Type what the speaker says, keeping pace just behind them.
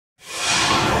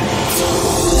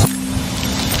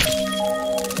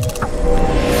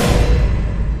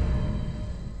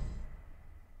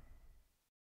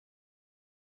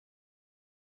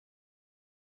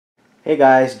Hey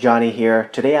guys, Johnny here.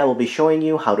 Today I will be showing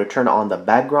you how to turn on the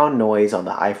background noise on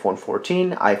the iPhone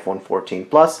 14, iPhone 14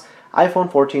 Plus,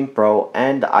 iPhone 14 Pro,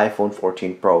 and the iPhone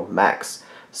 14 Pro Max.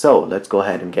 So let's go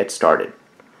ahead and get started.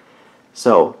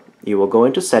 So you will go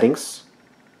into Settings,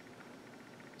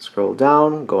 scroll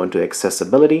down, go into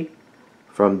Accessibility.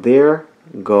 From there,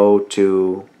 go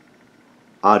to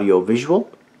Audio Visual,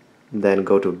 then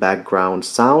go to Background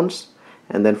Sounds,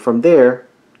 and then from there,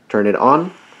 turn it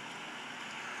on.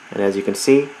 And as you can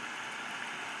see,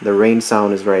 the rain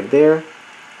sound is right there,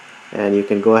 and you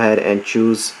can go ahead and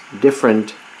choose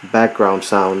different background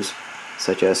sounds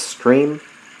such as stream,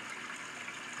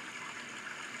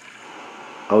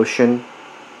 ocean,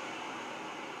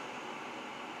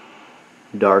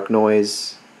 dark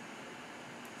noise,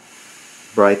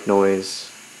 bright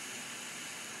noise,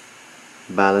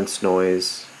 balanced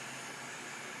noise,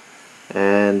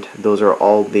 and those are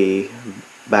all the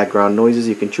background noises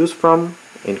you can choose from.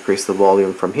 Increase the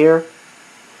volume from here,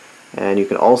 and you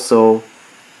can also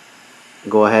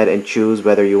go ahead and choose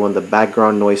whether you want the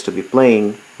background noise to be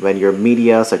playing when your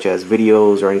media such as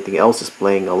videos or anything else is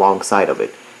playing alongside of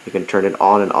it. You can turn it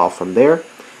on and off from there,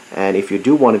 and if you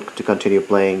do want it to continue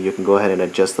playing, you can go ahead and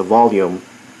adjust the volume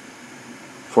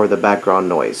for the background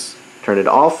noise. Turn it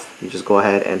off, you just go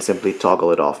ahead and simply toggle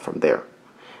it off from there.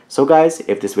 So guys,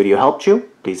 if this video helped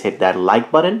you, please hit that like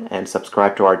button and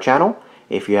subscribe to our channel.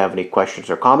 If you have any questions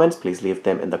or comments, please leave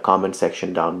them in the comment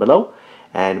section down below.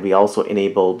 And we also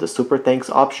enabled the super thanks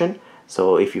option.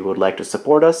 So if you would like to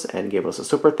support us and give us a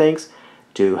super thanks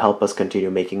to help us continue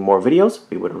making more videos,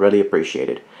 we would really appreciate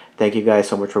it. Thank you guys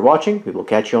so much for watching. We will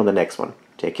catch you on the next one.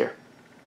 Take care.